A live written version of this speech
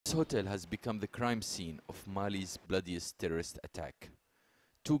Its hotel has become the crime scene of Mali's bloodiest terrorist attack.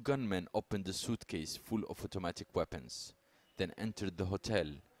 Two gunmen opened a suitcase full of automatic weapons, then entered the hotel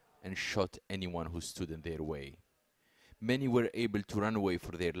and shot anyone who stood in their way. Many were able to run away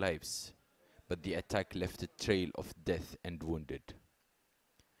for their lives, but the attack left a trail of death and wounded.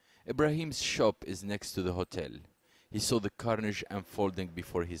 Ibrahim's shop is next to the hotel. He saw the carnage unfolding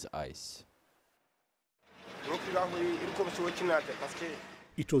before his eyes.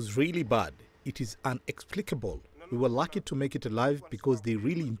 It was really bad. It is inexplicable. We were lucky to make it alive because they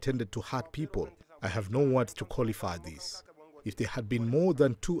really intended to hurt people. I have no words to qualify this. If there had been more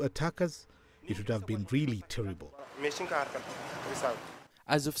than two attackers, it would have been really terrible.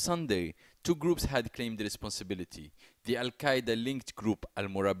 As of Sunday, two groups had claimed responsibility: the Qaeda-linked group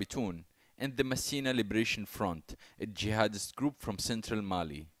Murabitoun and the Macina Liberation Front, a jihadist group from central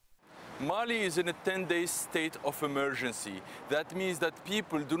Mali. Mali is in a 10-day state of emergency. That means that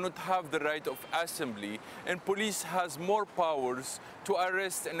people do not have the right of assembly, and police has more powers to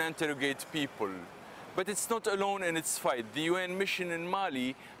arrest and interrogate people. But it's not alone in its fight. The UN mission in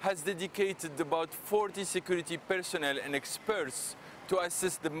Mali has dedicated about 40 security personnel and experts to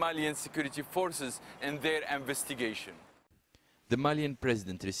assist the Malian security forces in their investigation. The Malian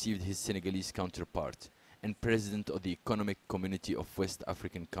president received his Senegalese counterpart and president of the Economic Community of West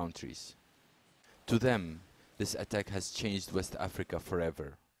African countries. To them, this attack has changed West Africa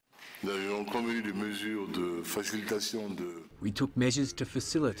forever. We took measures to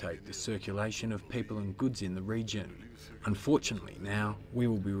facilitate the circulation of people and goods in the region. Unfortunately, now we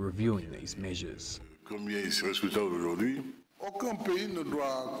will be reviewing these measures.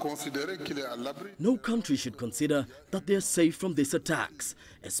 No country should consider that they are safe from these attacks,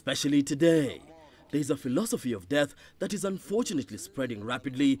 especially today. There is a philosophy of death that is unfortunately spreading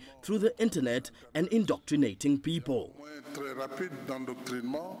rapidly through the internet and indoctrinating people.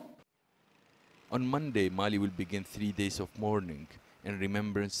 On Monday, Mali will begin 3 days of mourning in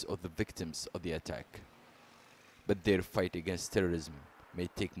remembrance of the victims of the attack. But their fight against terrorism may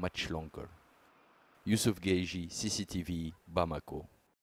take much longer. Youssef Gaigi, CCTV, Bamako.